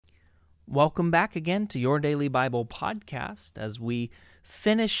Welcome back again to Your Daily Bible Podcast as we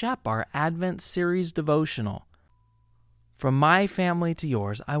finish up our Advent series devotional. From my family to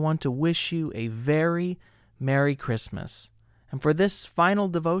yours, I want to wish you a very Merry Christmas. And for this final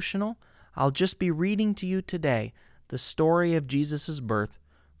devotional, I'll just be reading to you today the story of Jesus' birth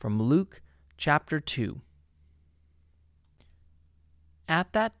from Luke chapter 2.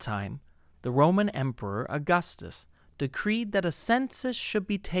 At that time, the Roman Emperor Augustus decreed that a census should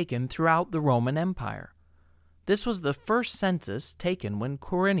be taken throughout the Roman Empire. This was the first census taken when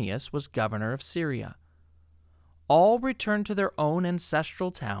Quirinius was governor of Syria. All returned to their own ancestral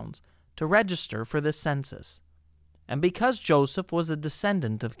towns to register for this census. And because Joseph was a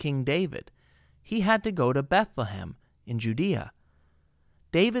descendant of King David, he had to go to Bethlehem in Judea,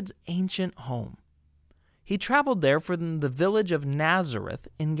 David's ancient home. He traveled there from the village of Nazareth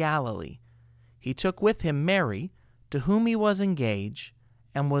in Galilee. He took with him Mary, to whom he was engaged,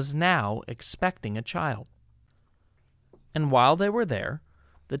 and was now expecting a child. And while they were there,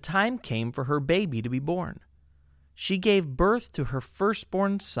 the time came for her baby to be born. She gave birth to her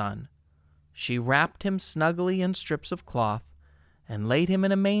firstborn son. She wrapped him snugly in strips of cloth and laid him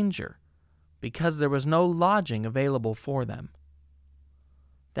in a manger, because there was no lodging available for them.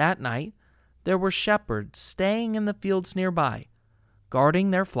 That night there were shepherds staying in the fields nearby,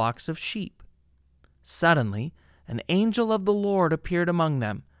 guarding their flocks of sheep. Suddenly, an angel of the Lord appeared among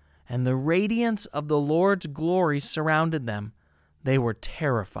them, and the radiance of the Lord's glory surrounded them. They were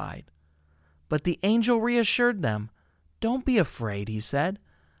terrified. But the angel reassured them. "Don't be afraid," he said.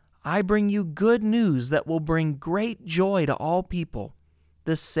 "I bring you good news that will bring great joy to all people.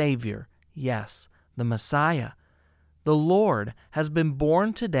 The Savior, yes, the Messiah, the Lord, has been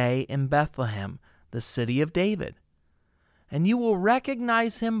born today in Bethlehem, the city of David. And you will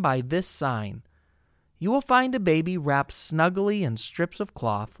recognize him by this sign. You will find a baby wrapped snugly in strips of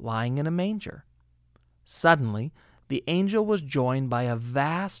cloth lying in a manger." Suddenly, the angel was joined by a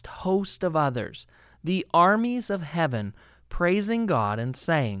vast host of others, the armies of heaven, praising God and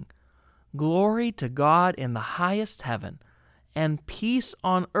saying, "Glory to God in the highest heaven, and peace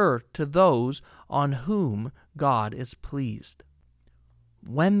on earth to those on whom God is pleased."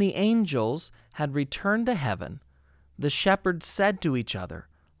 When the angels had returned to heaven, the shepherds said to each other,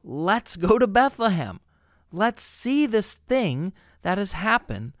 "Let's go to Bethlehem. Let's see this thing that has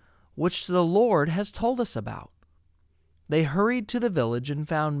happened, which the Lord has told us about." They hurried to the village and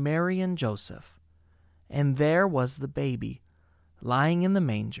found Mary and Joseph. And there was the baby, lying in the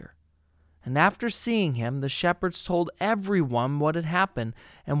manger. And after seeing him, the shepherds told everyone what had happened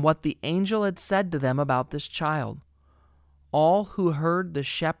and what the angel had said to them about this child. All who heard the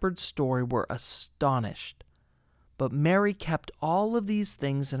shepherd's story were astonished. But Mary kept all of these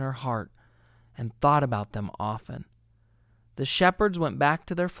things in her heart and thought about them often. The shepherds went back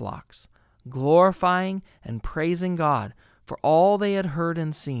to their flocks, glorifying and praising God for all they had heard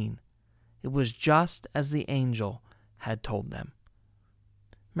and seen. It was just as the angel had told them.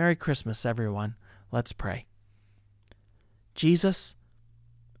 Merry Christmas, everyone. Let's pray. Jesus,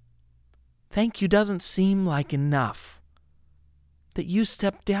 thank you doesn't seem like enough that you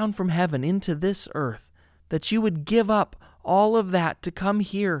stepped down from heaven into this earth, that you would give up all of that to come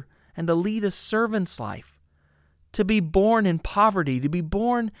here and to lead a servant's life, to be born in poverty, to be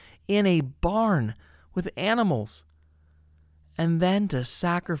born in a barn with animals, and then to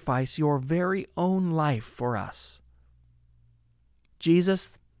sacrifice your very own life for us.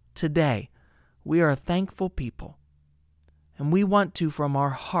 Jesus, today we are a thankful people, and we want to, from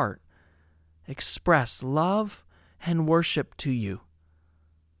our heart, express love and worship to you.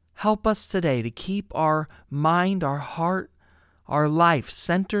 Help us today to keep our mind, our heart, our life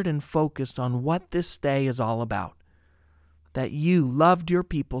centered and focused on what this day is all about. That you loved your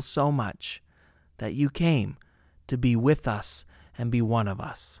people so much that you came to be with us and be one of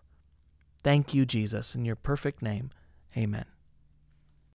us. Thank you, Jesus, in your perfect name. Amen.